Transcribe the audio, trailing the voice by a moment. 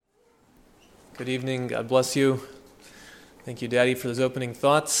Good evening. God bless you. Thank you, Daddy, for those opening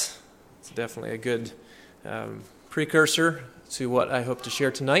thoughts. It's definitely a good precursor to what I hope to share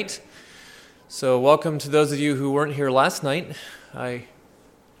tonight. So welcome to those of you who weren't here last night. I'm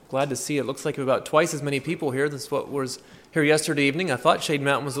glad to see it looks like about twice as many people here. This is what was here yesterday evening. I thought Shade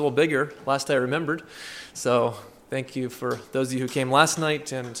Mountain was a little bigger, last I remembered. So thank you for those of you who came last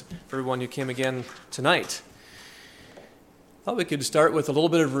night and for everyone who came again tonight. I thought we could start with a little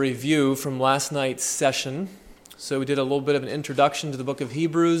bit of a review from last night's session. So we did a little bit of an introduction to the book of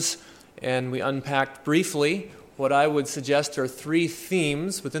Hebrews, and we unpacked briefly what I would suggest are three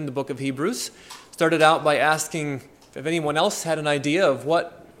themes within the book of Hebrews. Started out by asking if anyone else had an idea of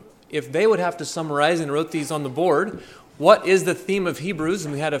what, if they would have to summarize and wrote these on the board, what is the theme of Hebrews?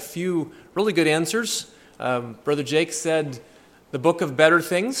 And we had a few really good answers. Brother Jake said the book of better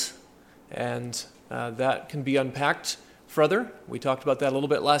things, and that can be unpacked further. We talked about that a little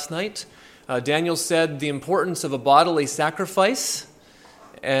bit last night. Daniel said the importance of a bodily sacrifice,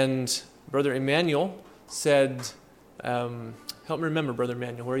 and Brother Emmanuel said, help me remember, Brother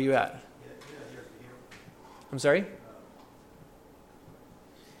Emmanuel, where are you at? I'm sorry?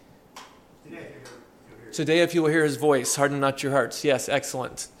 Today, if you will hear his voice, harden not your hearts. Yes,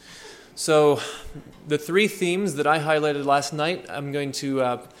 excellent. So the three themes that I highlighted last night, I'm going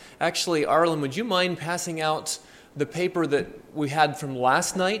to, actually, Arlen, would you mind passing out the paper that we had from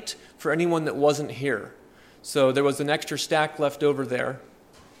last night for anyone that wasn't here? So there was an extra stack left over there.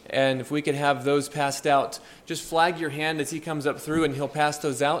 And if we could have those passed out, just flag your hand as he comes up through and he'll pass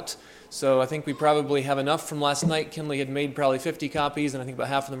those out. So I think we probably have enough from last night. Kinley had made probably 50 copies, and I think about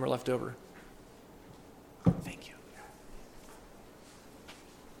half of them are left over. Thank you.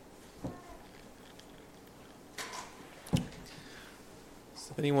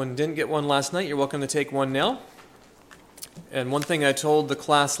 So if anyone didn't get one last night, you're welcome to take one now. And one thing I told the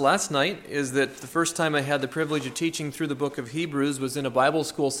class last night is that the first time I had the privilege of teaching through the book of Hebrews was in a Bible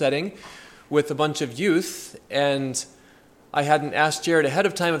school setting with a bunch of youth, and I hadn't asked Jared ahead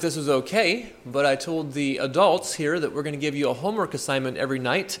of time if this was okay, but I told the adults here that we're going to give you a homework assignment every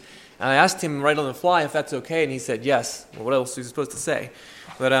night. And I asked him right on the fly if that's okay, and he said yes. Well, what else was he supposed to say?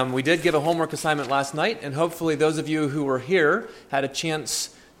 But we did give a homework assignment last night, and hopefully those of you who were here had a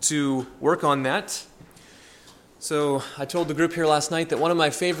chance to work on that. So I told the group here last night that one of my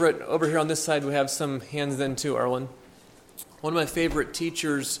favorite, over here on this side we have some hands then too, Arlen. One of my favorite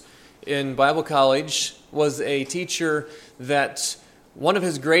teachers in Bible college was a teacher that one of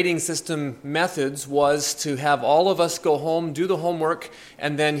his grading system methods was to have all of us go home, do the homework,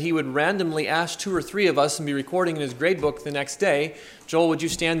 and then he would randomly ask 2 or 3 of us and be recording in his grade book the next day, Joel, would you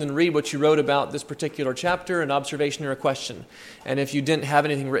stand and read what you wrote about this particular chapter, an observation or a question? And if you didn't have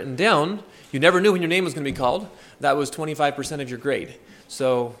anything written down, you never knew when your name was going to be called, that was 25% of your grade.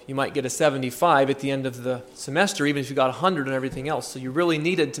 So you might get a 75 at the end of the semester, even if you got 100 and everything else. So you really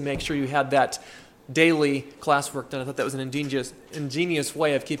needed to make sure you had that daily classwork done. I thought that was an ingenious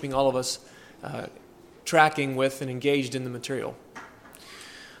way of keeping all of us tracking with and engaged in the material.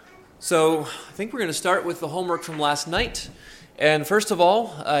 So I think we're going to start with the homework from last night. And first of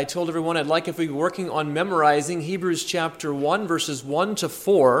all, I told everyone I'd like if we were working on memorizing Hebrews chapter 1, verses 1 to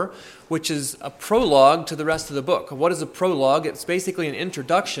 4, which is a prologue to the rest of the book. What is a prologue? It's basically an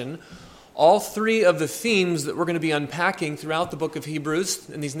introduction. All three of the themes that we're going to be unpacking throughout the book of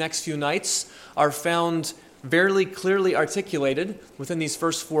Hebrews in these next few nights are found very clearly articulated within these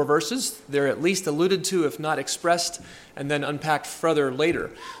first 4 verses. They're at least alluded to, if not expressed, and then unpacked further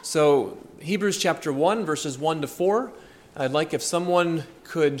later. So Hebrews chapter 1, verses 1 to 4, I'd like if someone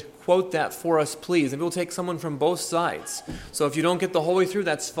could quote that for us, please. And we'll take someone from both sides. So if you don't get the whole way through,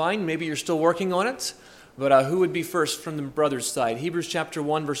 that's fine. Maybe you're still working on it. But who would be first from the brother's side? Hebrews chapter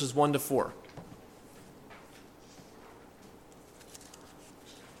 1, verses 1 to 4.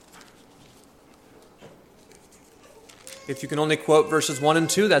 If you can only quote verses 1 and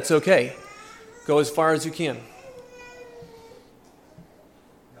 2, that's okay. Go as far as you can.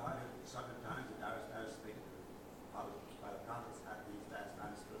 God at sundry times and divers manners spake to the fathers by the prophets after these last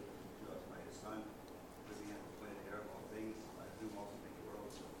times spoke to us by his Son, whom he hath appointed heir of all things, by whom also made the world.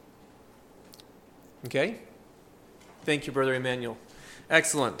 Okay. Thank you, Brother Emmanuel.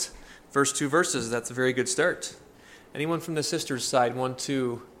 Excellent. First 2 verses, that's a very good start. Anyone from the sisters' side want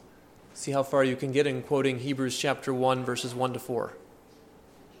to see how far you can get in quoting Hebrews chapter 1, verses 1 to 4?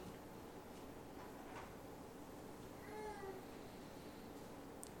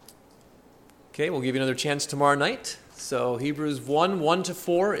 Okay, we'll give you another chance tomorrow night. So Hebrews 1, 1 to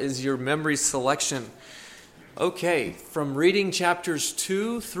 4 is your memory selection. Okay, from reading chapters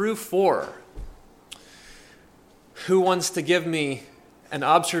 2 through 4, who wants to give me an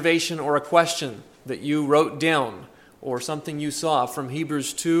observation or a question that you wrote down or something you saw from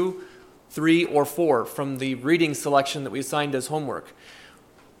Hebrews 2, 3, or 4 from the reading selection that we assigned as homework.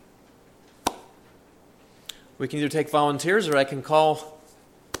 We can either take volunteers or I can call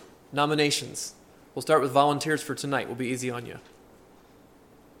nominations. We'll start with volunteers for tonight. We'll be easy on you.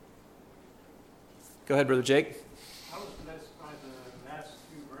 Go ahead, Brother Jake. I was blessed by the last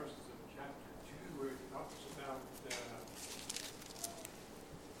few verses of chapter 2 where it talks about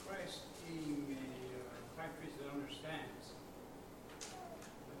Christ being a high priest that understands.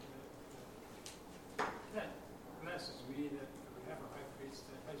 That blesses me that we have a high priest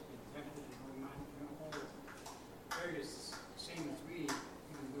that has been tempted in all areas same as we,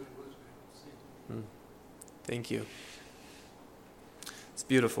 even though he was without sin. Thank you. It's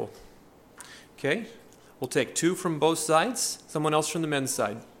beautiful. Okay, we'll take 2 from both sides, someone else from the men's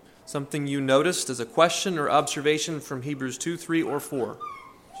side. Something you noticed as a question or observation from Hebrews 2, 3, or 4.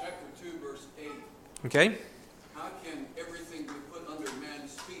 Chapter 2, verse 8. Okay? How can everything be put under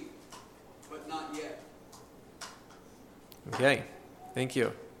man's feet, but not yet? Okay, thank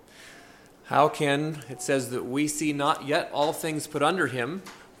you. How can, it says that we see not yet all things put under him,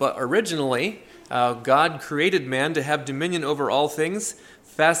 but originally God created man to have dominion over all things.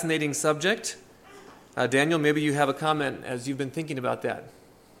 Fascinating subject. Daniel, maybe you have a comment as you've been thinking about that.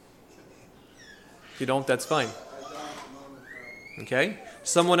 If you don't, that's fine. Okay.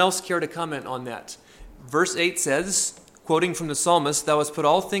 Someone else care to comment on that? Verse 8 says, quoting from the psalmist, "Thou hast put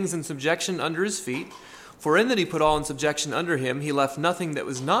all things in subjection under his feet. For in that he put all in subjection under him, he left nothing that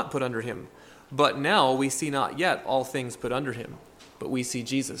was not put under him. But now we see not yet all things put under him, but we see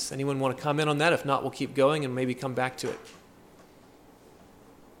Jesus." Anyone want to comment on that? If not, we'll keep going and maybe come back to it.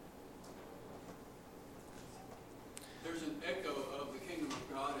 There's an echo of the kingdom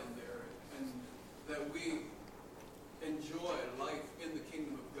of God in there, and that we enjoy life in the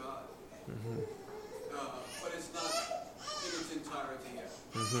kingdom of God. But it's not in its entirety yet.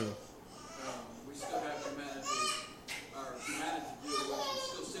 We still have our humanity to deal with. We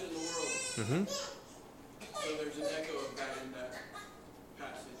still sin in the world. So there's an echo of that in that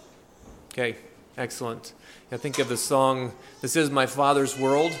passage. Okay, excellent. I think of the song, "This is my Father's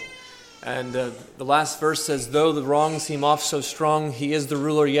world." And the last verse says, "Though the wrongs seem oft so strong, he is the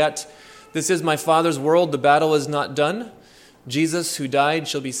ruler yet. This is my Father's world, the battle is not done. Jesus who died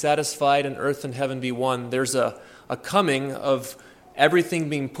shall be satisfied, and earth and heaven be one." There's a coming of everything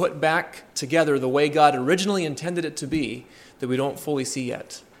being put back together the way God originally intended it to be that we don't fully see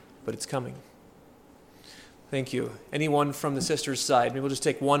yet, but it's coming. Thank you. Anyone from the sister's side? Maybe we'll just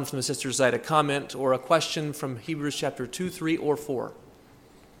take one from the sister's side, a comment or a question from Hebrews chapter 2, 3, or 4.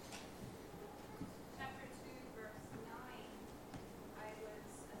 Chapter 2, verse 9, I was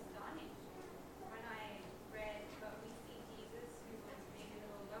astonished when I read, "But we see Jesus, who was made a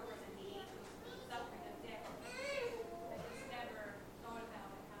little lower than the angels, suffering of death." I just never thought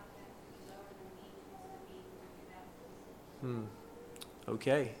about how that would be lower than the angels would be through that.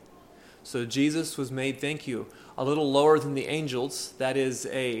 Okay. So Jesus was made, thank you, a little lower than the angels. That is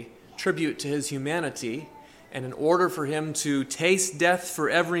a tribute to his humanity. And in order for him to taste death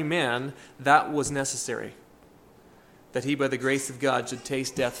for every man, that was necessary. That he, by the grace of God, should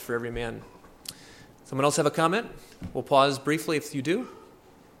taste death for every man. Someone else have a comment? We'll pause briefly if you do.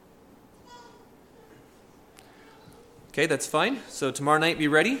 Okay, that's fine. So tomorrow night, be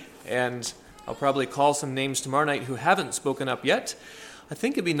ready. And I'll probably call some names tomorrow night who haven't spoken up yet. I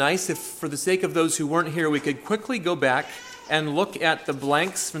think it'd be nice if, for the sake of those who weren't here, we could quickly go back and look at the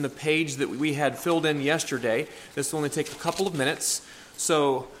blanks from the page that we had filled in yesterday. This will only take a couple of minutes.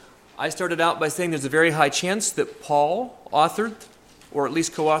 So I started out by saying there's a very high chance that Paul authored, or at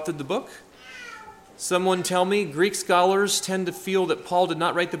least co-authored the book. Someone tell me, Greek scholars tend to feel that Paul did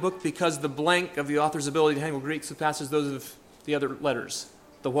not write the book because the blank of the author's ability to handle Greek surpasses those of the other letters.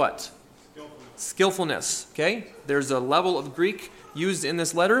 The what? Skillfulness. Okay? There's a level of Greek used in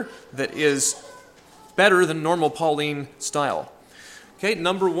this letter that is better than normal Pauline style. Okay,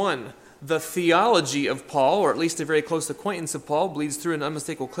 number 1, the theology of Paul, or at least a very close acquaintance of Paul, bleeds through in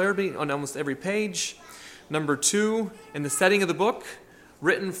unmistakable clarity on almost every page. Number 2, in the setting of the book,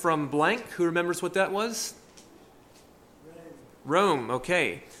 written from blank. Who remembers what that was? Rome.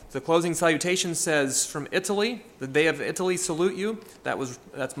 Okay. The closing salutation says, "From Italy, the day of Italy salute you."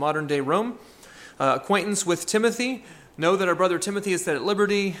 That's modern day Rome. Acquaintance with Timothy. Know that our brother Timothy is set at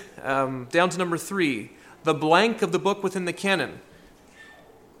liberty. Down to number 3, the blank of the book within the canon.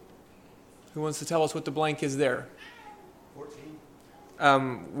 Who wants to tell us what the blank is there?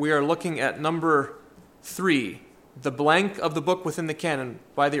 14. We are looking at number 3, the blank of the book within the canon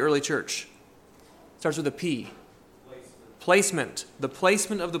by the early church. Starts with a P. Placement. The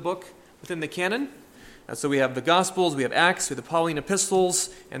placement of the book within the canon. So we have the Gospels, we have Acts, we have the Pauline epistles,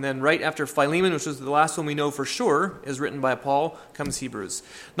 and then right after Philemon, which is the last one we know for sure is written by Paul, comes Hebrews.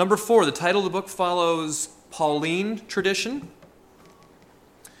 Number 4, the title of the book follows Pauline tradition.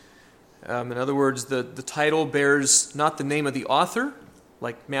 In other words, the title bears not the name of the author,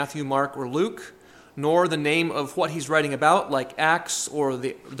 like Matthew, Mark, or Luke, nor the name of what he's writing about, like Acts or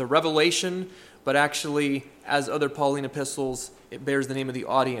the Revelation, but actually, as other Pauline epistles, it bears the name of the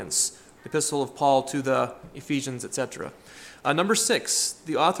audience. The epistle of Paul to the Ephesians, etc. Number 6,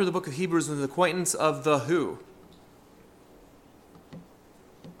 the author of the book of Hebrews was an acquaintance of the who?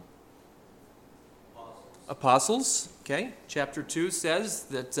 Apostles. Okay. Chapter 2 says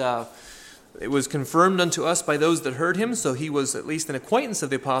that it was confirmed unto us by those that heard him, so he was at least an acquaintance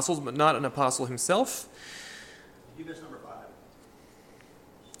of the apostles, but not an apostle himself. Did you miss number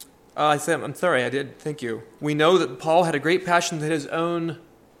 5? I'm sorry, I did. Thank you. We know that Paul had a great passion that his own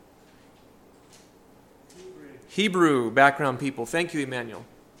Hebrew background people. Thank you, Emmanuel.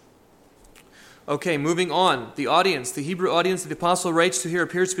 Okay, moving on. The audience, the Hebrew audience that the apostle writes to here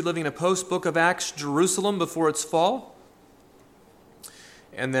appears to be living in a post-book of Acts Jerusalem before its fall.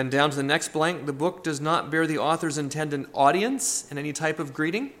 And then down to the next blank, the book does not bear the author's intended audience in any type of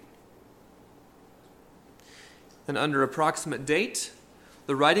greeting. Then under approximate date,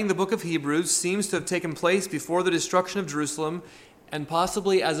 the writing of the book of Hebrews seems to have taken place before the destruction of Jerusalem and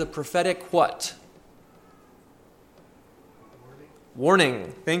possibly as a prophetic what?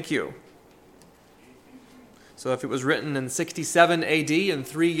 Warning. Thank you. So if it was written in 67 AD, in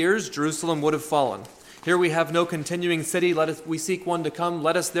 3 years, Jerusalem would have fallen. Here we have no continuing city. We seek one to come.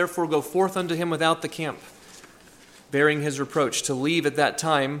 Let us therefore go forth unto him without the camp, bearing his reproach. To leave at that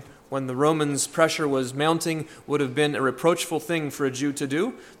time, when the Romans' pressure was mounting, would have been a reproachful thing for a Jew to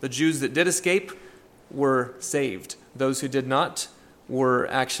do. The Jews that did escape were saved. Those who did not were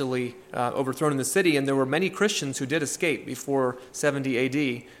actually overthrown in the city, and there were many Christians who did escape before 70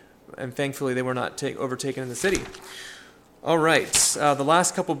 AD, and thankfully they were not overtaken in the city. All right, the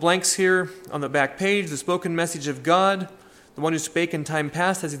last couple blanks here on the back page, the spoken message of God, the one who spake in time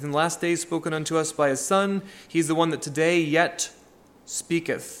past, has in the last days spoken unto us by his Son. He's the one that today yet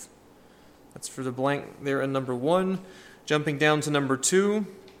speaketh. That's for the blank there in number 1. Jumping down to number 2,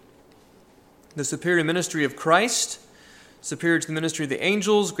 the superior ministry of Christ, superior to the ministry of the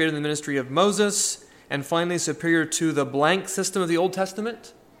angels, greater than the ministry of Moses, and finally superior to the blank system of the Old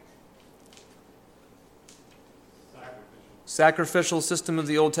Testament. Sacrificial system of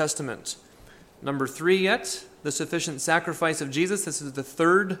the Old Testament. Number 3 yet, the sufficient sacrifice of Jesus. This is the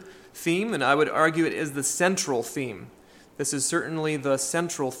third theme, and I would argue it is the central theme. This is certainly the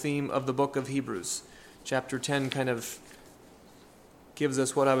central theme of the book of Hebrews. Chapter 10 kind of gives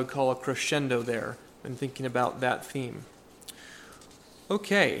us what I would call a crescendo there when thinking about that theme.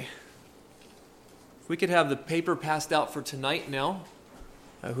 Okay. If we could have the paper passed out for tonight now.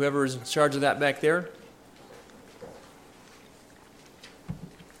 Whoever is in charge of that back there.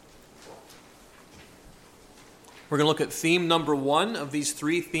 We're going to look at theme number 1 of these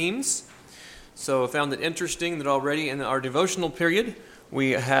 3 themes. So I found it interesting that already in our devotional period,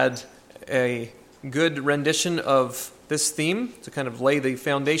 we had a good rendition of this theme to kind of lay the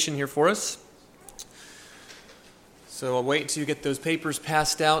foundation here for us. So I'll wait till you get those papers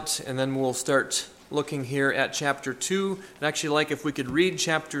passed out, and then we'll start looking here at chapter 2. I'd actually like if we could read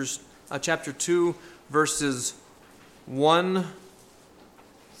chapter 2, verses 1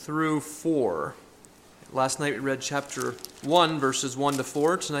 through 4. Last night we read chapter 1, verses 1 to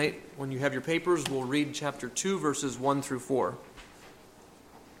 4. Tonight, when you have your papers, we'll read chapter 2, verses 1 through 4.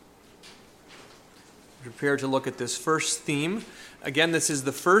 Prepare to look at this first theme. Again, this is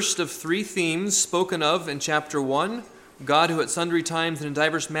the first of 3 themes spoken of in chapter 1. God who at sundry times and in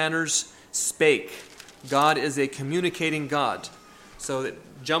divers manners spake. God is a communicating God. So it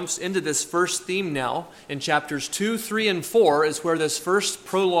jumps into this first theme now. In chapters 2, 3, and 4 is where this first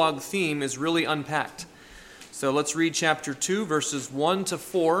prologue theme is really unpacked. So let's read chapter 2, verses 1 to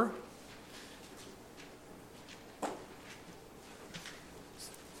 4.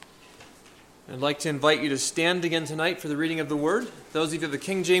 I'd like to invite you to stand again tonight for the reading of the Word. Those of you of the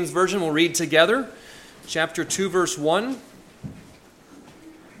King James Version will read together. Chapter 2, verse 1.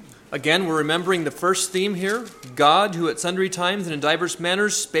 Again, we're remembering the first theme here. God, who at sundry times and in divers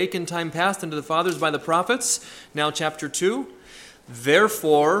manners spake in time past unto the fathers by the prophets. Now chapter 2.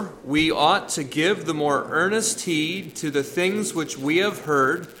 Therefore, we ought to give the more earnest heed to the things which we have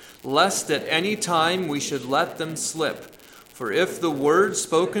heard, lest at any time we should let them slip. For if the word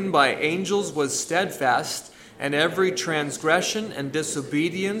spoken by angels was steadfast, and every transgression and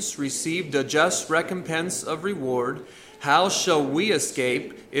disobedience received a just recompense of reward, How shall we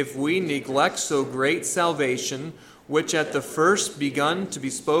escape if we neglect so great salvation, which at the first begun to be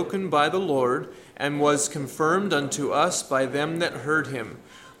spoken by the Lord, and was confirmed unto us by them that heard him?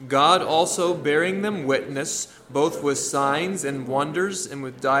 God also bearing them witness, both with signs and wonders, and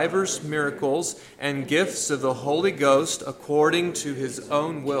with divers miracles and gifts of the Holy Ghost, according to his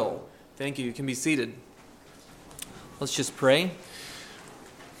own will. Thank you. You can be seated. Let's just pray.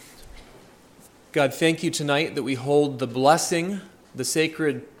 God, thank you tonight that we hold the blessing, the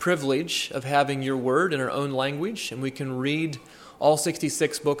sacred privilege of having your word in our own language, and we can read all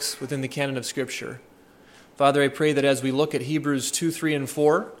 66 books within the canon of Scripture. Father, I pray that as we look at Hebrews 2, 3, and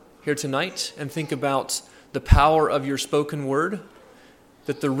 4 here tonight and think about the power of your spoken word,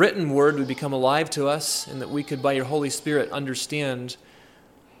 that the written word would become alive to us and that we could, by your Holy Spirit, understand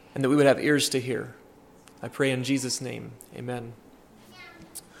and that we would have ears to hear. I pray in Jesus' name. Amen.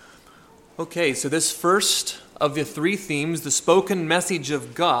 Okay, so this first of the three themes, the spoken message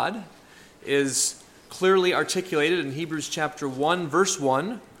of God, is clearly articulated in Hebrews chapter 1, verse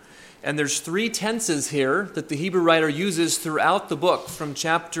 1. And there's three tenses here that the Hebrew writer uses throughout the book, from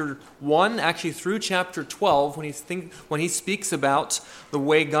chapter 1 actually through chapter 12, when he speaks about the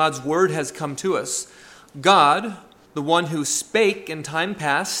way God's word has come to us. God, the one who spake in time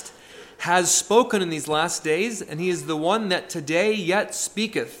past, has spoken in these last days, and he is the one that today yet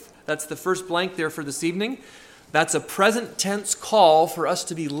speaketh. That's the first blank there for this evening. That's a present tense call for us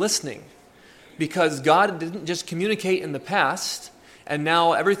to be listening, because God didn't just communicate in the past, and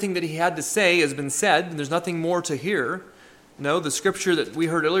now everything that he had to say has been said, and there's nothing more to hear. No, the scripture that we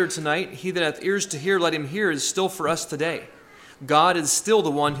heard earlier tonight, he that hath ears to hear, let him hear, is still for us today. God is still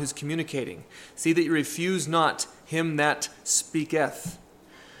the one who's communicating. See that you refuse not him that speaketh.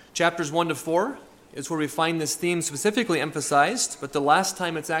 Chapters 1 to 4 is where we find this theme specifically emphasized, but the last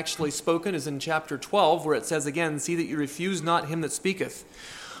time it's actually spoken is in chapter 12, where it says again, see that you refuse not him that speaketh.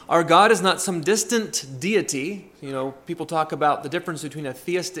 Our God is not some distant deity. You know, people talk about the difference between a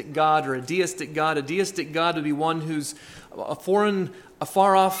theistic God or a deistic God. A deistic God would be one who's a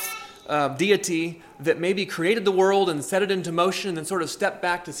far-off deity that maybe created the world and set it into motion and then sort of stepped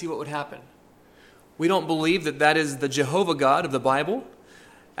back to see what would happen. We don't believe that that is the Jehovah God of the Bible.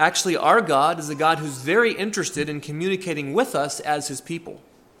 Actually, our God is a God who's very interested in communicating with us as his people.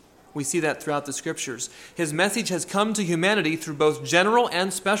 We see that throughout the scriptures. His message has come to humanity through both general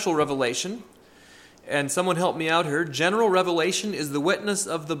and special revelation. And someone help me out here. General revelation is the witness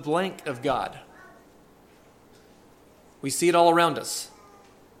of the blank of God. We see it all around us.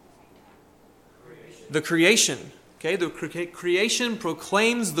 The creation. Okay, the creation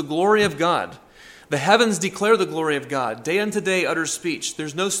proclaims the glory of God. The heavens declare the glory of God. Day unto day utter speech.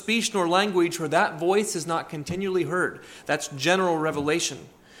 There's no speech nor language where that voice is not continually heard. That's general revelation.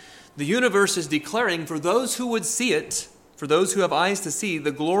 The universe is declaring for those who would see it, for those who have eyes to see,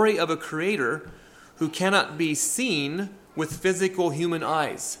 the glory of a creator who cannot be seen with physical human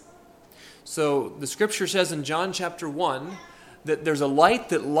eyes. So the scripture says in John chapter 1 that there's a light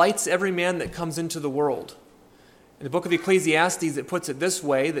that lights every man that comes into the world. In the book of Ecclesiastes, it puts it this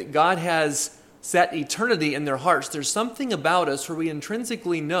way, that God has set eternity in their hearts. There's something about us where we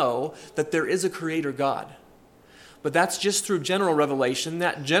intrinsically know that there is a creator God. But that's just through general revelation.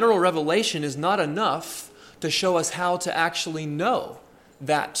 That general revelation is not enough to show us how to actually know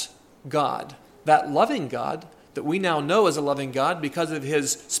that God, that loving God that we now know as a loving God because of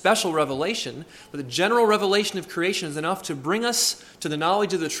his special revelation. But the general revelation of creation is enough to bring us to the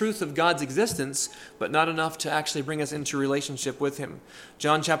knowledge of the truth of God's existence, but not enough to actually bring us into relationship with him.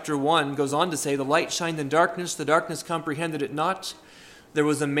 John chapter 1 goes on to say, the light shined in darkness, the darkness comprehended it not. There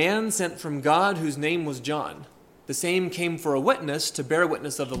was a man sent from God whose name was John. The same came for a witness to bear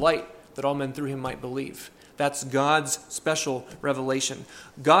witness of the light, that all men through him might believe. That's God's special revelation.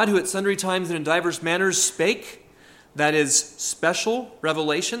 God, who at sundry times and in divers manners spake, that is special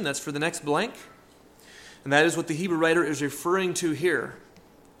revelation. That's for the next blank. And that is what the Hebrew writer is referring to here.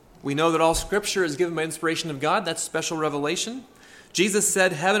 We know that all Scripture is given by inspiration of God. That's special revelation. Jesus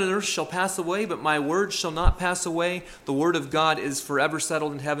said, heaven and earth shall pass away, but my word shall not pass away. The word of God is forever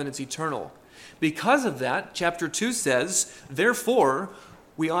settled in heaven. It's eternal. Because of that, chapter 2 says, therefore,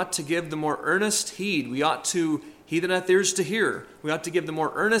 we ought to give the more earnest heed. We ought to, he that hath ears to hear, we ought to give the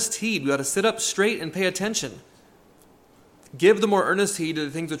more earnest heed. We ought to sit up straight and pay attention. Give the more earnest heed to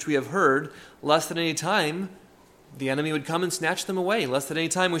the things which we have heard, lest at any time the enemy would come and snatch them away, lest at any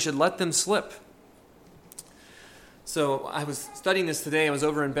time we should let them slip. So I was studying this today. I was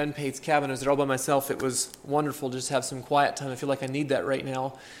over in Ben Pate's cabin. I was there all by myself. It was wonderful to just have some quiet time. I feel like I need that right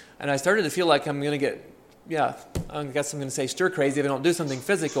now. And I started to feel like I'm going to get I guess I'm going to say stir crazy if I don't do something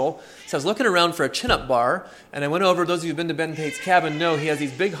physical. So I was looking around for a chin-up bar, and I went over. Those of you who've been to Ben Pate's cabin know he has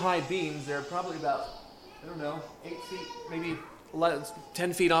these big high beams. They're probably about, 8 feet, maybe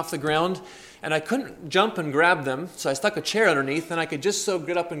 10 feet off the ground. And I couldn't jump and grab them, so I stuck a chair underneath, and I could just so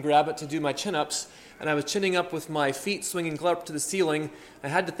get up and grab it to do my chin-ups. And I was chinning up with my feet swinging clear up to the ceiling. I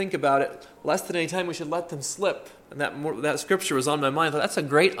had to think about it. Less than any time we should let them slip. And that scripture was on my mind. I thought, that's a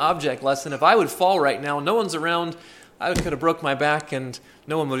great object lesson. If I would fall right now, no one's around, I could have broke my back and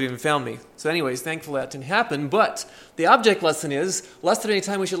no one would have even found me. So anyways, thankfully that didn't happen. But the object lesson is, less than any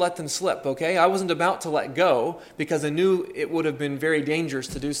time we should let them slip, okay? I wasn't about to let go because I knew it would have been very dangerous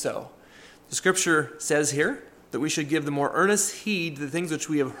to do so. The scripture says here that we should give the more earnest heed to the things which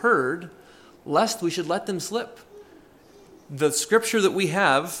we have heard, lest we should let them slip. The scripture that we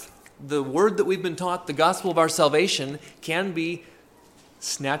have, the word that we've been taught, the gospel of our salvation, can be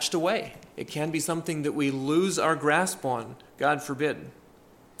snatched away. It can be something that we lose our grasp on. God forbid.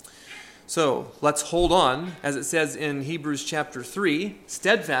 So let's hold on, as it says in Hebrews chapter 3,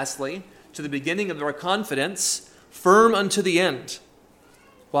 steadfastly to the beginning of our confidence, firm unto the end.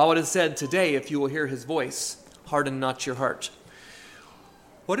 While it is said today, if you will hear his voice, harden not your heart.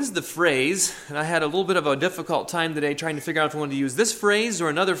 What is the phrase, and I had a little bit of a difficult time today trying to figure out if I wanted to use this phrase or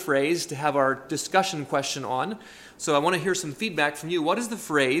another phrase to have our discussion question on. So I want to hear some feedback from you. What is the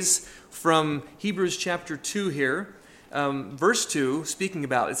phrase from Hebrews chapter 2 here, verse 2, speaking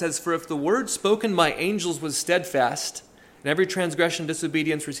about? It says, for if the word spoken by angels was steadfast, and every transgression,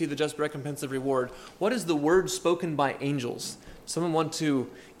 disobedience received the just recompense of reward. What is the word spoken by angels? Someone want to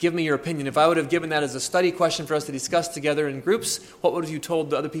give me your opinion. If I would have given that as a study question for us to discuss together in groups, what would have you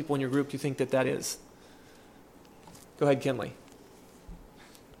told the other people in your group you think that is? Go ahead, Kinley.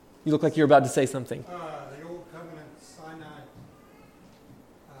 You look like you're about to say something. The Old Covenant Sinai,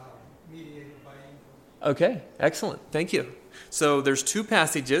 mediated by angels. Okay, excellent. Thank you. So there's two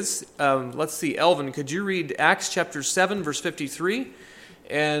passages. Let's see, Elvin, could you read Acts chapter 7, verse 53?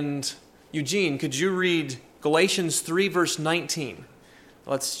 And Eugene, could you read Galatians 3, verse 19?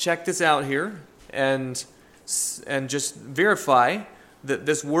 Let's check this out here and just verify that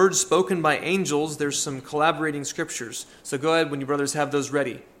this word spoken by angels, there's some collaborating scriptures. So go ahead when you brothers have those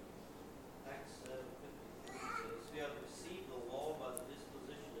ready. Acts 7:53 says, "You have received the law by the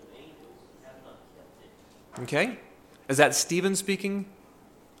disposition of angels and have not kept it." Okay. Is that Stephen speaking?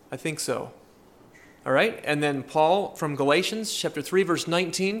 I think so. All right. And then Paul from Galatians chapter 3, verse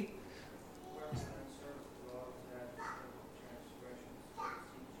 19.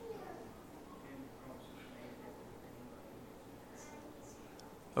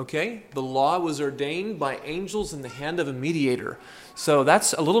 Okay, the law was ordained by angels in the hand of a mediator. So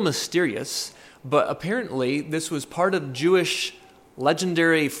that's a little mysterious, but apparently this was part of Jewish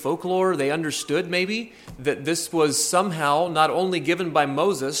legendary folklore. They understood maybe that this was somehow not only given by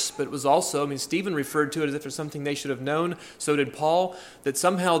Moses, but it was also, Stephen referred to it as if it was something they should have known, so did Paul, that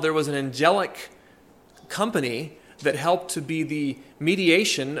somehow there was an angelic company that helped to be the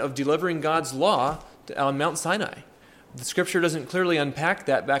mediation of delivering God's law on Mount Sinai. The scripture doesn't clearly unpack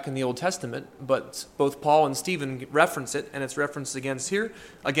that back in the Old Testament, but both Paul and Stephen reference it, and it's referenced again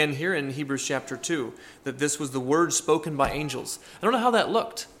here in Hebrews chapter 2, that this was the word spoken by angels. I don't know how that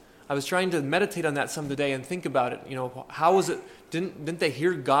looked. I was trying to meditate on that some today and think about it. How was it? Didn't they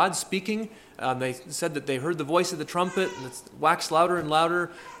hear God speaking? They said that they heard the voice of the trumpet, and it's waxed louder and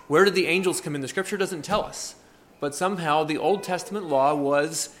louder. Where did the angels come in? The scripture doesn't tell us. But somehow the Old Testament law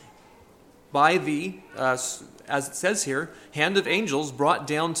was by the as it says here, hand of angels brought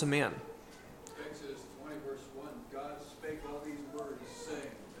down to man. Exodus 20, verse 1, God spake all these words, saying,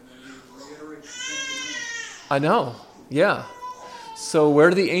 and then he reiterates the thing. I know, yeah. So where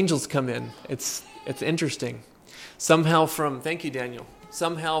do the angels come in? It's interesting. Thank you, Daniel.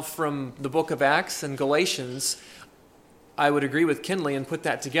 Somehow from the book of Acts and Galatians, I would agree with Kinley and put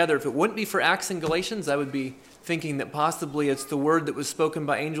that together. If it wouldn't be for Acts and Galatians, I would be thinking that possibly it's the word that was spoken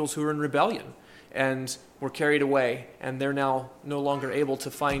by angels who were in rebellion and were carried away, and they're now no longer able to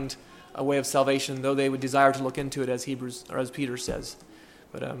find a way of salvation, though they would desire to look into it, as Peter says.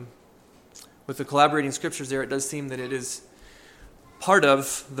 But with the collaborating scriptures there, it does seem that it is part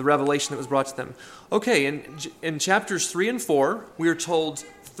of the revelation that was brought to them. Okay, in chapters 3 and 4, we are told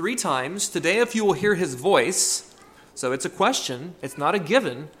 3 times, today if you will hear his voice, so it's a question, it's not a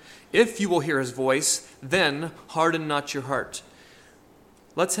given, if you will hear his voice, then harden not your heart.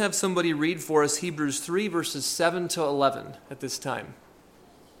 Let's have somebody read for us Hebrews 3, verses 7 to 11 at this time.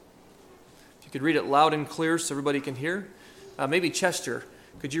 If you could read it loud and clear so everybody can hear. Maybe Chester,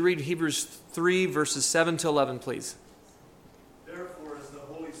 could you read Hebrews 3, verses 7 to 11, please? Therefore, as the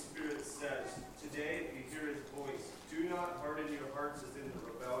Holy Spirit says, today if you hear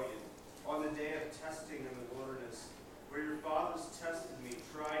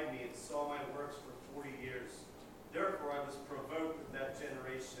that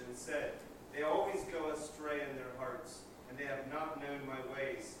generation and said, they always go astray in their hearts, and they have not known my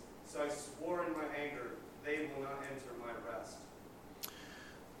ways. So I swore in my anger, they will not enter my rest.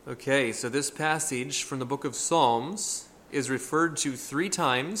 Okay, so this passage from the book of Psalms is referred to 3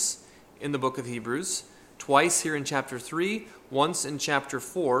 times in the book of Hebrews, twice here in chapter 3, once in chapter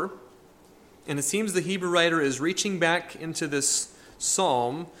 4. And it seems the Hebrew writer is reaching back into this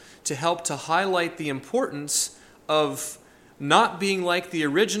psalm to help to highlight the importance of not being like the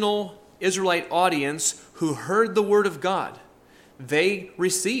original Israelite audience who heard the word of God. They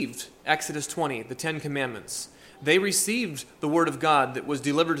received Exodus 20, the 10 Commandments. They received the word of God that was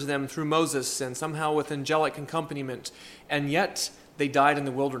delivered to them through Moses and somehow with angelic accompaniment, and yet they died in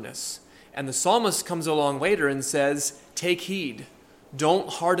the wilderness. And the psalmist comes along later and says, take heed, don't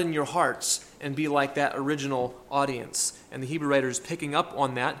harden your hearts and be like that original audience. And the Hebrew writer is picking up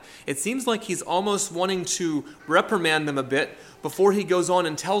on that. It seems like he's almost wanting to reprimand them a bit before he goes on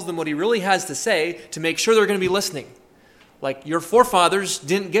and tells them what he really has to say to make sure they're going to be listening. Like, your forefathers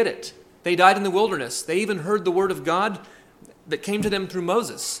didn't get it. They died in the wilderness. They even heard the word of God that came to them through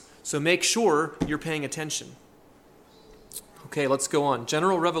Moses. So make sure you're paying attention. Okay, let's go on.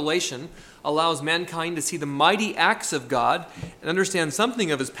 General revelation allows mankind to see the mighty acts of God and understand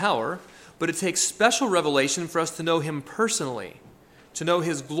something of his power, but it takes special revelation for us to know him personally, to know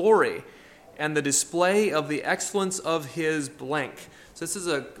his glory, and the display of the excellence of his blank. So this is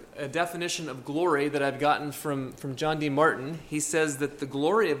a definition of glory that I've gotten from John D. Martin. He says that the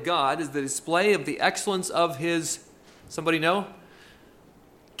glory of God is the display of the excellence of his, somebody know?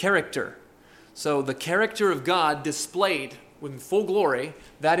 Character. So the character of God displayed with full glory,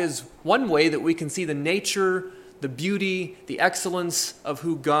 that is one way that we can see the nature, the beauty, the excellence of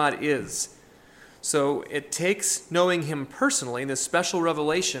who God is. So it takes knowing him personally, this special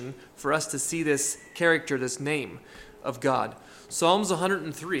revelation, for us to see this character, this name of God. Psalms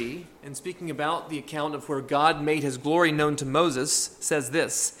 103, in speaking about the account of where God made his glory known to Moses, says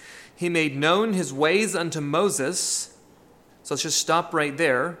this: he made known his ways unto Moses. So let's just stop right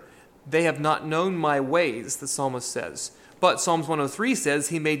there. They have not known my ways, the psalmist says. But Psalms 103 says,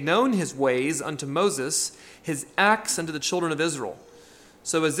 he made known his ways unto Moses, his acts unto the children of Israel.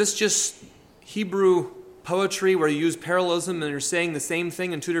 So is this just Hebrew poetry where you use parallelism and you're saying the same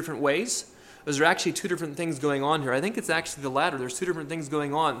thing in 2 different ways? Is there actually 2 different things going on here? I think it's actually the latter. There's 2 different things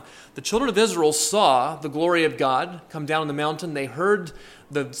going on. The children of Israel saw the glory of God come down on the mountain. They heard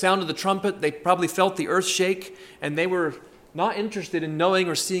the sound of the trumpet. They probably felt the earth shake, and they were not interested in knowing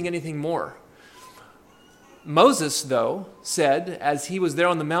or seeing anything more. Moses, though, said, as he was there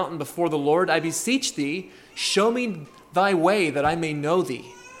on the mountain before the Lord, I beseech thee, show me thy way that I may know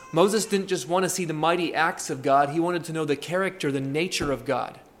thee. Moses didn't just want to see the mighty acts of God. He wanted to know the character, the nature of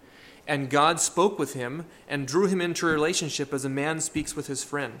God. And God spoke with him and drew him into a relationship as a man speaks with his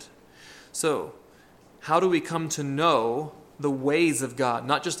friend. So, how do we come to know the ways of God?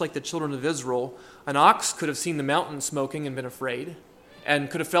 Not just like the children of Israel. An ox could have seen the mountain smoking and been afraid,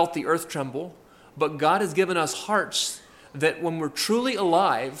 and could have felt the earth tremble. But God has given us hearts that when we're truly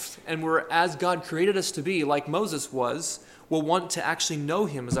alive and we're as God created us to be, like Moses was, we'll want to actually know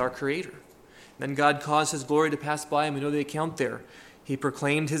him as our creator. Then God caused his glory to pass by, and we know the account there. He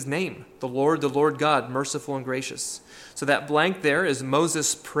proclaimed his name, the Lord God, merciful and gracious. So that blank there is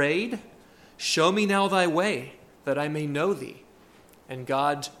Moses prayed, show me now thy way, that I may know thee. And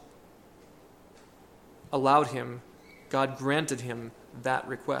God allowed him, God granted him that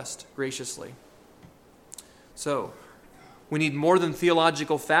request graciously. So, we need more than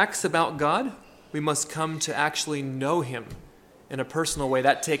theological facts about God. We must come to actually know him in a personal way.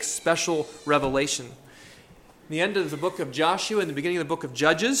 That takes special revelation. In the end of the book of Joshua and the beginning of the book of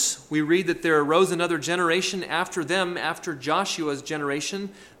Judges, we read that there arose another generation after them, after Joshua's generation,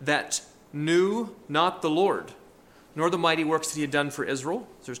 that knew not the Lord, nor the mighty works that he had done for Israel.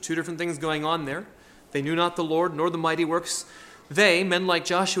 So there's 2 different things going on there. They knew not the Lord, nor the mighty works. They, men like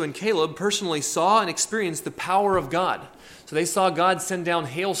Joshua and Caleb, personally saw and experienced the power of God. So they saw God send down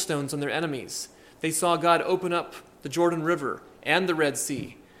hailstones on their enemies. They saw God open up the Jordan River and the Red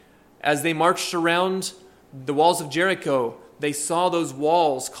Sea. As they marched around the walls of Jericho, they saw those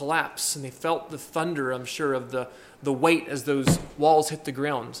walls collapse, and they felt the thunder, I'm sure, of the weight as those walls hit the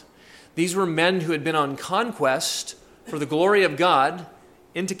ground. These were men who had been on conquest for the glory of God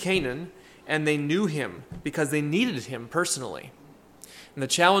into Canaan, and they knew him because they needed him personally. And the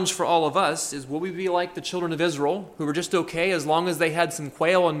challenge for all of us is, will we be like the children of Israel, who were just okay as long as they had some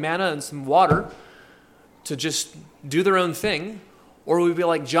quail and manna and some water to just do their own thing? Or will we be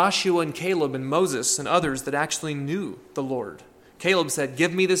like Joshua and Caleb and Moses and others that actually knew the Lord? Caleb said,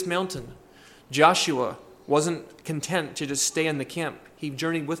 give me this mountain. Joshua wasn't content to just stay in the camp. He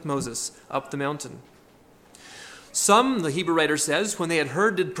journeyed with Moses up the mountain. Some, the Hebrew writer says, when they had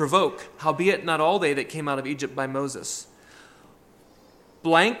heard did provoke, howbeit not all they that came out of Egypt by Moses.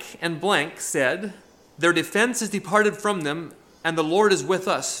 Blank and blank said, their defense is departed from them, and the Lord is with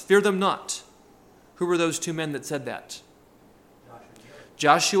us. Fear them not. Who were those two men that said that?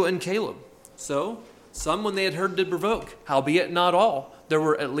 Joshua and Caleb. So, some when they had heard did provoke, howbeit not all. There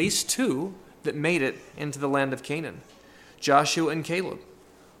were at least two that made it into the land of Canaan. Joshua and Caleb.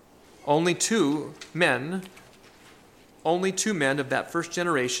 Only two men of that first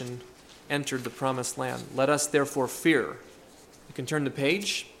generation entered the promised land. Let us therefore fear. You can turn the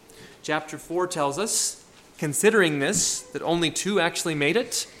page. Chapter 4 tells us, considering this, that only two actually made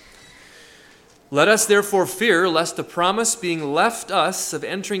it. Let us therefore fear, lest the promise being left us of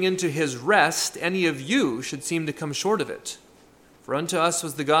entering into his rest, any of you should seem to come short of it. For unto us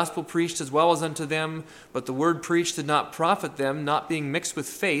was the gospel preached as well as unto them, but the word preached did not profit them, not being mixed with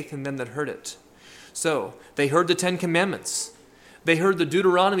faith in them that heard it. So, they heard the 10 Commandments. They heard the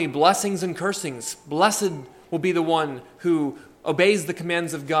Deuteronomy blessings and cursings. Blessed will be the one who obeys the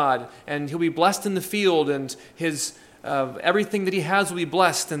commands of God, and he'll be blessed in the field, and his everything that he has will be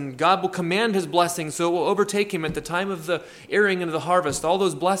blessed, and God will command his blessing, so it will overtake him at the time of the airing and of the harvest, all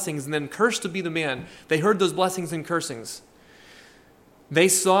those blessings, and then cursed will be the man. They heard those blessings and cursings. They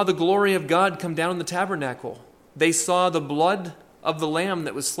saw the glory of God come down in the tabernacle. They saw the blood of the lamb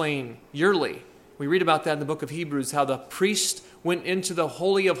that was slain yearly. We read about that in the book of Hebrews, how the priest went into the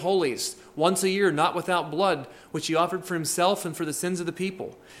Holy of Holies once a year, not without blood, which he offered for himself and for the sins of the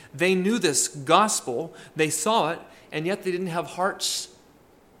people. They knew this gospel, they saw it, and yet they didn't have hearts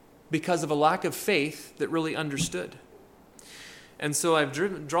because of a lack of faith that really understood. And so I've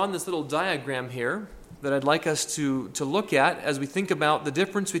drawn this little diagram here that I'd like us to look at as we think about the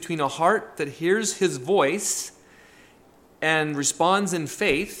difference between a heart that hears his voice and responds in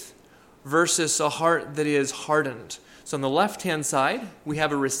faith versus a heart that is hardened. So on the left-hand side, we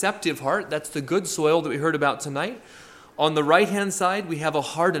have a receptive heart. That's the good soil that we heard about tonight. On the right-hand side, we have a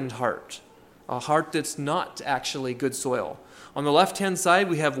hardened heart, a heart that's not actually good soil. On the left-hand side,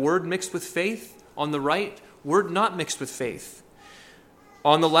 we have word mixed with faith. On the right, word not mixed with faith.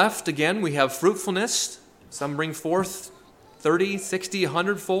 On the left, again, we have fruitfulness. Some bring forth 30, 60,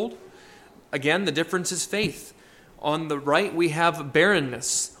 100-fold. Again, the difference is faith. On the right, we have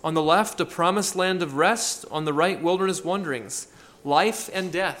barrenness. On the left, a promised land of rest. On the right, wilderness wanderings. Life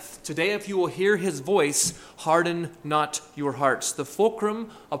and death. Today, if you will hear his voice, harden not your hearts. The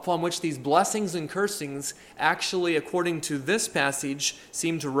fulcrum upon which these blessings and cursings actually, according to this passage,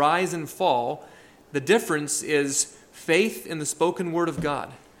 seem to rise and fall, the difference is faith in the spoken word of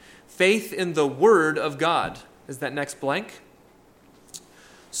God. Faith in the word of God. Is that next blank?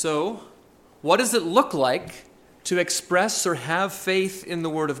 So, what does it look like to express or have faith in the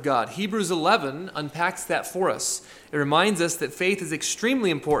word of God? Hebrews 11 unpacks that for us. It reminds us that faith is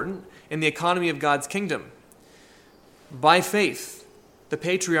extremely important in the economy of God's kingdom. By faith, the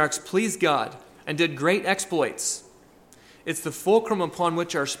patriarchs pleased God and did great exploits. It's the fulcrum upon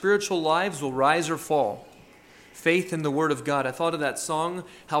which our spiritual lives will rise or fall. Faith in the word of God. I thought of that song,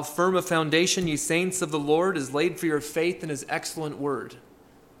 "How firm a foundation, ye saints of the Lord, is laid for your faith in his excellent word."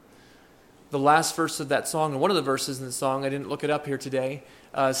 The last verse of that song, and one of the verses in the song, I didn't look it up here today,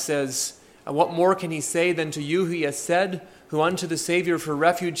 says, "What more can he say than to you who he has said, who unto the Savior for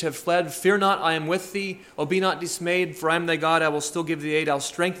refuge have fled? Fear not, I am with thee. O be not dismayed, for I am thy God. I will still give thee aid. I'll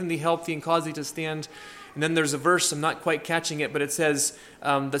strengthen thee, help thee, and cause thee to stand." And then there's a verse, I'm not quite catching it, but it says,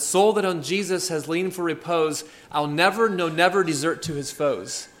 "The soul that on Jesus has leaned for repose, I'll never, no never desert to his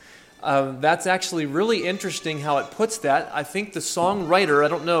foes." That's actually really interesting how it puts that. I think the songwriter, I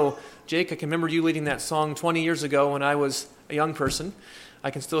don't know, Jake, I can remember you leading that song 20 years ago when I was a young person. I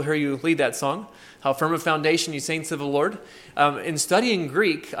can still hear you lead that song. "How firm a foundation, you saints of the Lord." In studying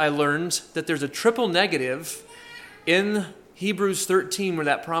Greek, I learned that there's a triple negative in Hebrews 13 where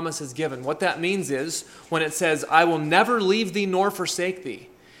that promise is given. What that means is when it says, "I will never leave thee nor forsake thee."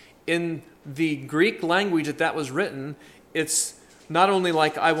 In the Greek language that was written, it's not only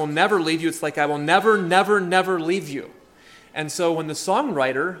like "I will never leave you," it's like "I will never, never, never leave you." And so when the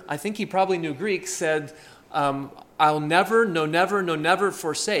songwriter, I think he probably knew Greek, said, "I'll never, no never, no never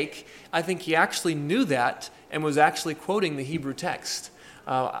forsake," I think he actually knew that and was actually quoting the Hebrew text.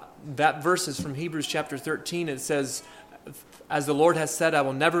 That verse is from Hebrews chapter 13. It says, "As the Lord has said, I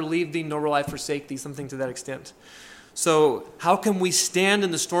will never leave thee, nor will I forsake thee," something to that extent. So how can we stand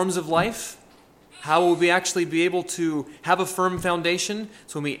in the storms of life? How will we actually be able to have a firm foundation?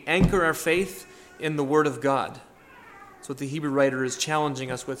 It's when we anchor our faith in the Word of God. That's what the Hebrew writer is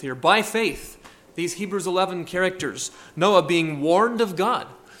challenging us with here. By faith, these Hebrews 11 characters. Noah being warned of God.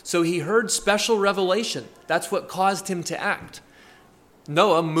 So he heard special revelation. That's what caused him to act.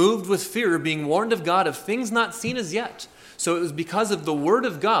 Noah, moved with fear, being warned of God of things not seen as yet. So it was because of the word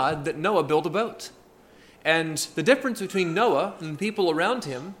of God that Noah built a boat. And the difference between Noah and the people around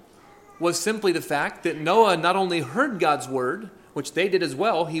him was simply the fact that Noah not only heard God's word, which they did as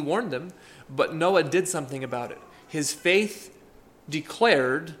well, he warned them, but Noah did something about it. His faith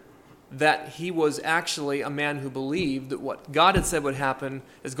declared that he was actually a man who believed that what God had said would happen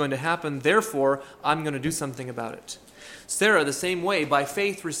is going to happen. Therefore, I'm going to do something about it. Sarah, the same way, by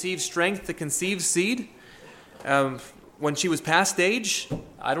faith received strength to conceive seed. When she was past age,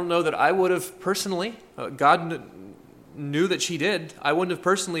 I don't know that I would have personally, God knew that she did. I wouldn't have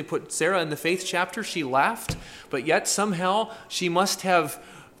personally put Sarah in the faith chapter. She laughed, but yet somehow she must have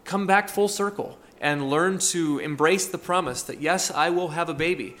come back full circle and learned to embrace the promise that, yes, I will have a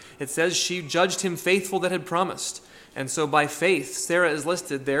baby. It says she judged him faithful that had promised. And so by faith, Sarah is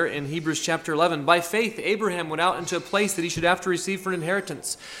listed there in Hebrews chapter 11. By faith, Abraham went out into a place that he should have to receive for an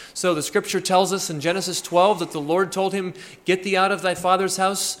inheritance. So the scripture tells us in Genesis 12 that the Lord told him, get thee out of thy father's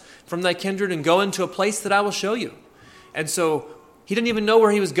house, from thy kindred, and go into a place that I will show you. And so he didn't even know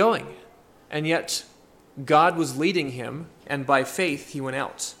where he was going. And yet God was leading him, and by faith he went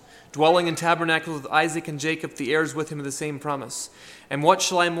out, dwelling in tabernacles with Isaac and Jacob, the heirs with him of the same promise. And what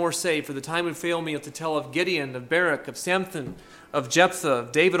shall I more say? For the time would fail me to tell of Gideon, of Barak, of Samson, of Jephthah,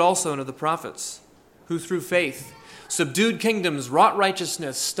 of David also, and of the prophets, who through faith subdued kingdoms, wrought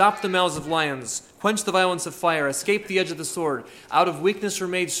righteousness, stopped the mouths of lions, quenched the violence of fire, escaped the edge of the sword, out of weakness were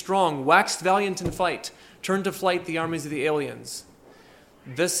made strong, waxed valiant in fight, turned to flight the armies of the aliens.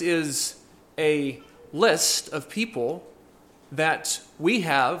 This is a list of people that we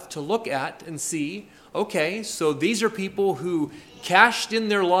have to look at and see, okay, so these are people who cashed in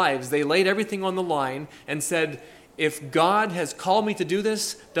their lives. They laid everything on the line and said, if God has called me to do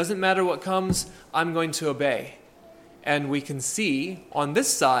this, doesn't matter what comes, I'm going to obey. And we can see on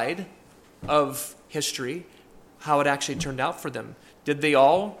this side of history how it actually turned out for them. Did they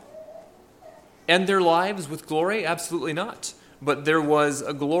all end their lives with glory? Absolutely not. But there was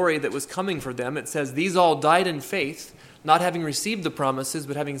a glory that was coming for them. It says these all died in faith, not having received the promises,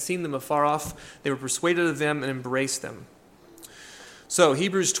 but having seen them afar off, they were persuaded of them and embraced them. So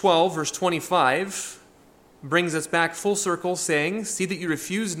Hebrews 12, verse 25, brings us back full circle, saying, see that you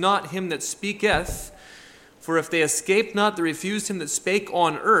refuse not him that speaketh, for if they escaped not that refused him that spake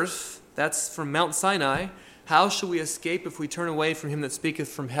on earth, that's from Mount Sinai, how shall we escape if we turn away from him that speaketh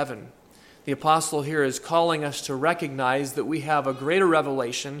from heaven? The apostle here is calling us to recognize that we have a greater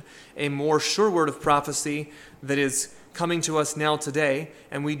revelation, a more sure word of prophecy that is coming to us now today,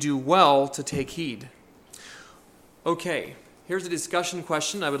 and we do well to take heed. Okay, here's a discussion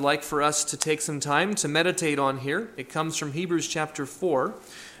question I would like for us to take some time to meditate on here. It comes from Hebrews chapter 4.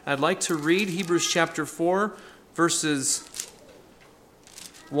 I'd like to read Hebrews chapter 4, verses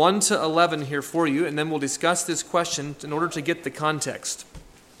 1 to 11 here for you, and then we'll discuss this question in order to get the context.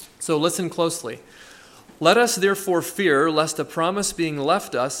 So listen closely. Let us therefore fear, lest a promise being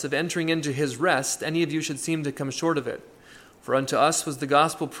left us of entering into his rest, any of you should seem to come short of it. For unto us was the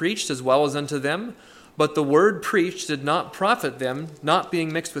gospel preached as well as unto them, but the word preached did not profit them, not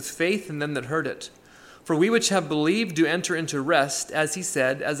being mixed with faith in them that heard it. For we which have believed do enter into rest, as he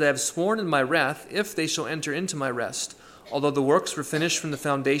said, as I have sworn in my wrath, if they shall enter into my rest, although the works were finished from the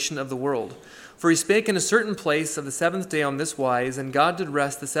foundation of the world. For he spake in a certain place of the seventh day on this wise, and God did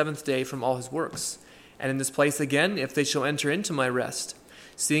rest the seventh day from all his works. And in this place again, if they shall enter into my rest.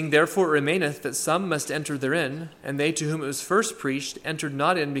 Seeing therefore it remaineth that some must enter therein, and they to whom it was first preached entered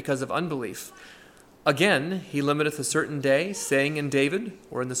not in because of unbelief. Again, he limiteth a certain day, saying in David,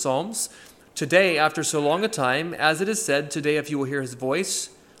 or in the Psalms, Today, after so long a time, as it is said, Today if you will hear his voice,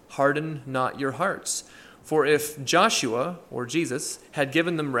 harden not your hearts. For if Joshua, or Jesus, had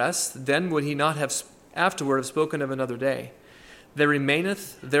given them rest, then would he not have afterward have spoken of another day. There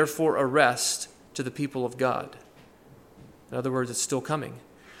remaineth therefore a rest to the people of God. In other words, it's still coming.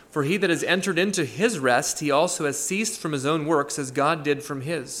 For he that has entered into his rest, he also has ceased from his own works, as God did from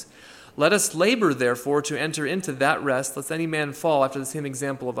his. Let us labor, therefore, to enter into that rest, lest any man fall after the same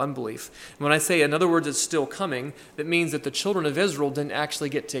example of unbelief. And when I say, in other words, it's still coming, that means that the children of Israel didn't actually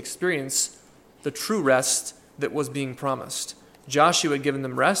get to experience the true rest that was being promised. Joshua had given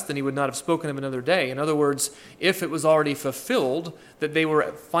them rest, then he would not have spoken of another day. In other words, if it was already fulfilled, that they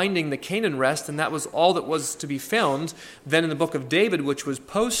were finding the Canaan rest, and that was all that was to be found, then in the book of David, which was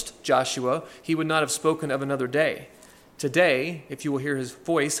post-Joshua, he would not have spoken of another day. Today, if you will hear his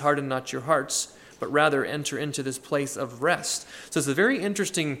voice, harden not your hearts. but rather enter into this place of rest. So it's a very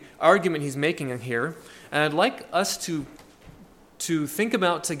interesting argument he's making here, and I'd like us to think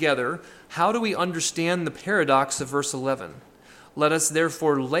about together, how do we understand the paradox of verse 11? Let us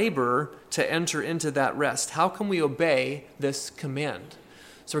therefore labor to enter into that rest. How can we obey this command?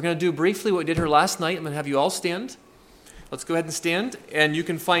 So we're going to do briefly what we did here last night. I'm going to have you all stand. Let's go ahead and stand, and you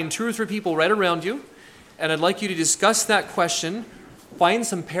can find 2 or 3 people right around you, and I'd like you to discuss that question, find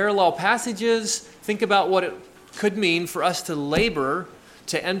some parallel passages, think about what it could mean for us to labor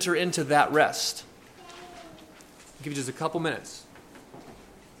to enter into that rest. I'll give you just a couple minutes.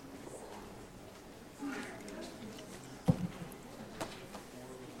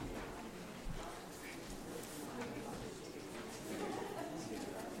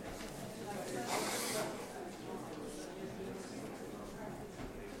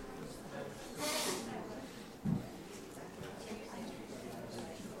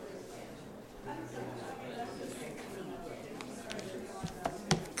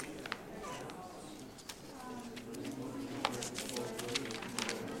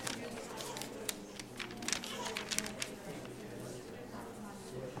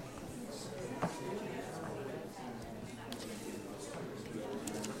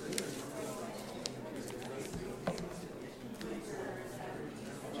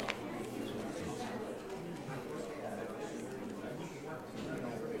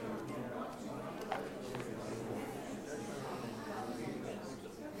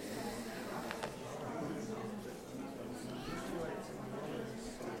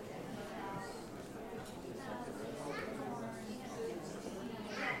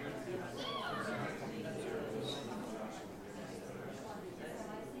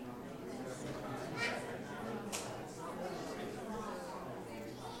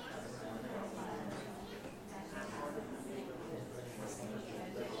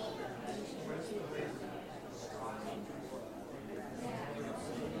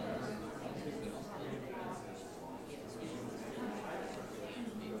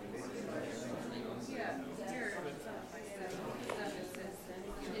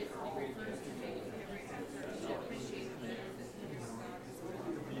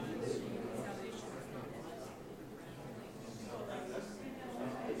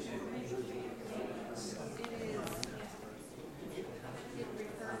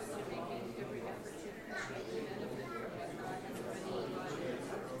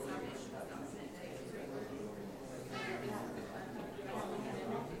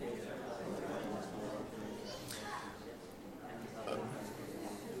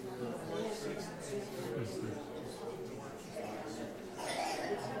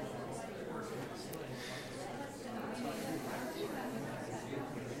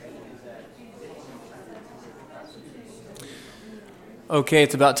 Okay,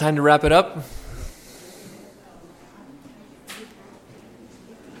 it's about time to wrap it up.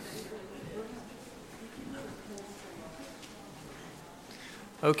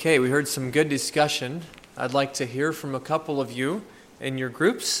 Okay, we heard some good discussion. I'd like to hear from a couple of you in your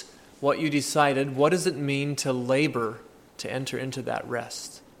groups what you decided. What does it mean to labor to enter into that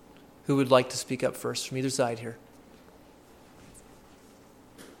rest? Who would like to speak up first from either side here?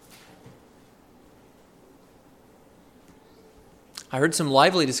 I heard some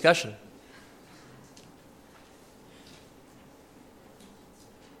lively discussion.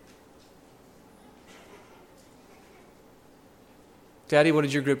 Daddy, what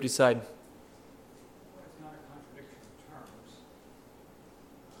did your group decide? It's not a contradiction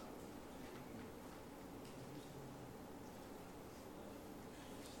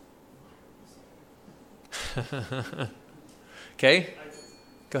of terms. Okay,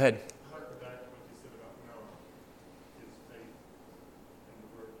 go ahead. I like the back to what you said about Noah, his faith and the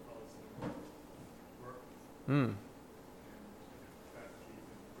word caused him to work. Mm. That keep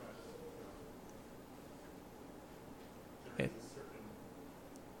him fresh. Okay. There is a certain,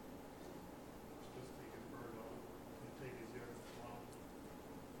 just take his bird on and take his young swan,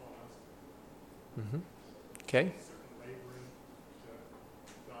 Mm-hmm. Okay. certain laboring that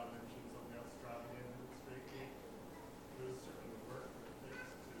God mentions something else driving in the straight gate. There's certain work that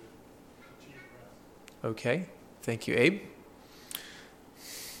it takes to achieve rest. Okay. Thank you, Abe.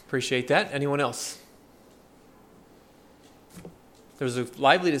 Appreciate that. Anyone else? There was a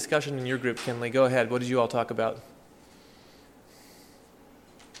lively discussion in your group, Kenley. Go ahead. What did you all talk about?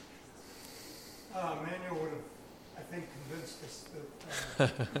 Manuel would have, I think, convinced us that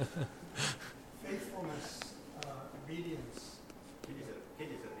faithfulness, obedience, Kitty's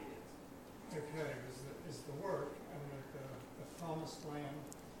obedience. okay, is the work, and that the promised land,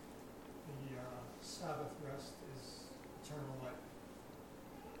 the Sabbath rest is eternal life.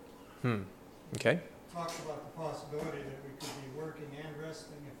 Hmm. Okay. talks about the possibility that we could be working and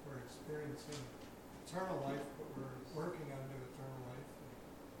resting if we're experiencing eternal life, but we're working unto eternal life.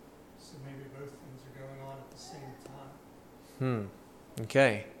 So maybe both things are going on at the same time.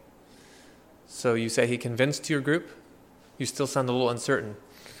 Okay. So you say he convinced your group? You still sound a little uncertain.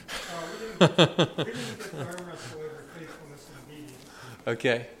 We didn't get firm wrestle over faithfulness and obedience.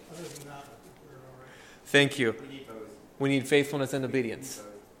 Okay. Other than that, I think we're all right. Thank you. We need both. We need faithfulness and We obedience. need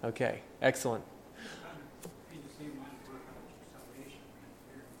both. Okay. Excellent. Be the same line, work out your salvation,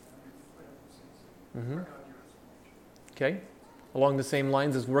 fear, whatever it says. Mm-hmm. Work out your own salvation. Okay. Along the same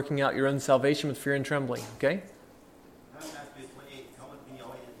lines as working out your own salvation with fear and trembling. Okay. Matthew 28, come with me,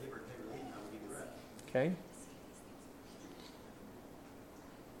 all ye that labor and heavy laden, I will give you rest. Okay.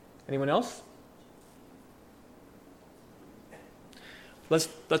 Anyone else?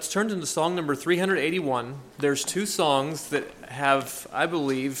 Let's turn to song number 381. There's two songs that have, I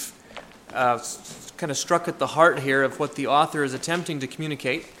believe, kind of struck at the heart here of what the author is attempting to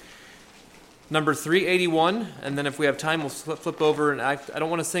communicate. Number 381, and then if we have time, we'll flip over. And I don't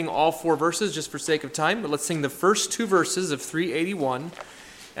want to sing all 4 verses just for sake of time, but let's sing the first 2 verses of 381.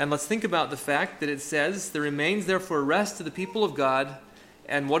 And let's think about the fact that it says, there remains therefore rest to the people of God.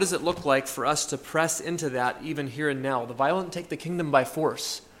 And what does it look like for us to press into that even here and now? The violent take the kingdom by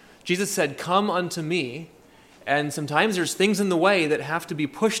force. Jesus said, come unto me. And sometimes there's things in the way that have to be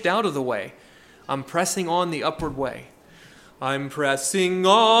pushed out of the way. I'm pressing on the upward way. I'm pressing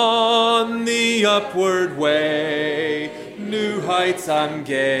on the upward way. New heights I'm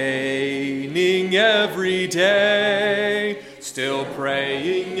gaining every day. Still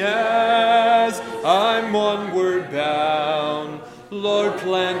praying as I'm onward bound. Lord,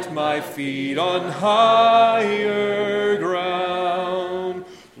 plant my feet on higher ground.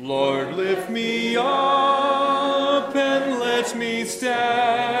 Lord, lift me up and let me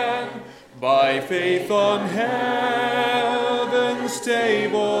stand by faith on heaven's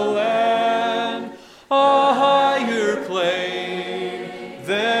stable land, a higher plane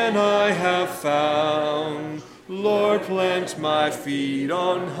than I have found. Lord, plant my feet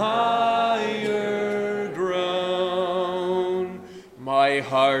on higher ground. My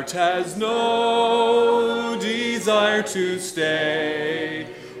heart has no desire to stay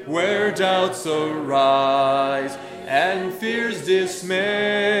where doubts arise and fears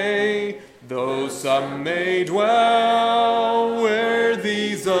dismay, though some may dwell where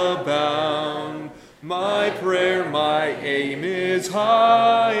these abound. My prayer, my aim is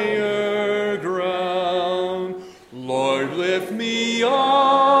higher ground. Lord, lift me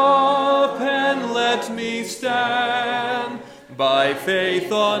up and let me stand by faith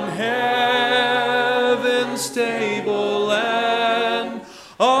on heaven's stable land,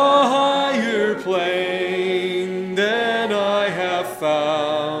 a higher plane than I have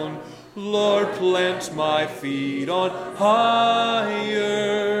found. Lord, plant my feet on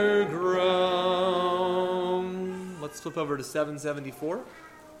higher ground. Let's flip over to 774.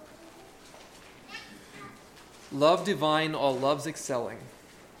 Love divine, all loves excelling.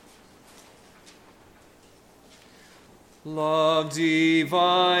 Love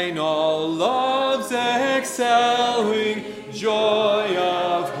divine, all loves excelling, joy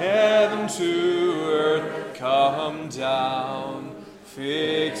of heaven to earth come down.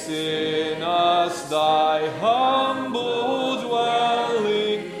 Fix in us thy humble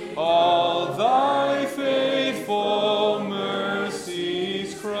dwelling, all thy faithful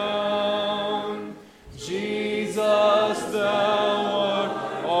mercies crown. Jesus, thou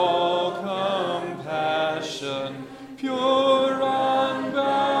art all compassion, pure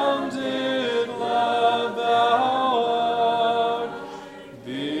unbounded love thou art.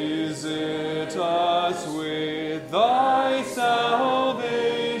 Visit us with thy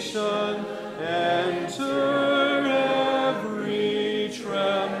salvation, enter every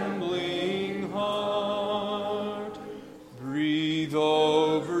trembling heart. Breathe,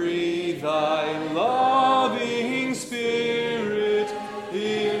 oh breathe thy loving spirit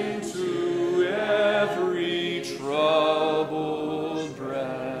into every troubled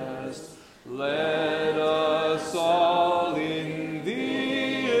breast. Let us all in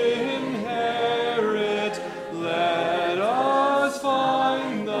thee inherit. Let us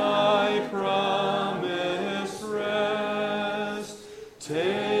find thy promised rest.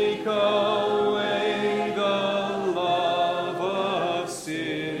 Take away the love of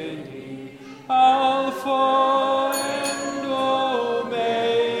sinning, Alpha and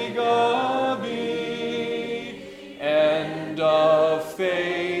Omega be, end of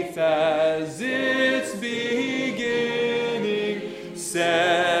faith as its beginning.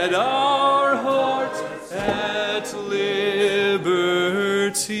 Set our hearts at liberty.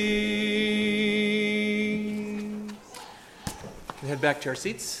 back to our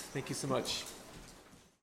seats. Thank you so much.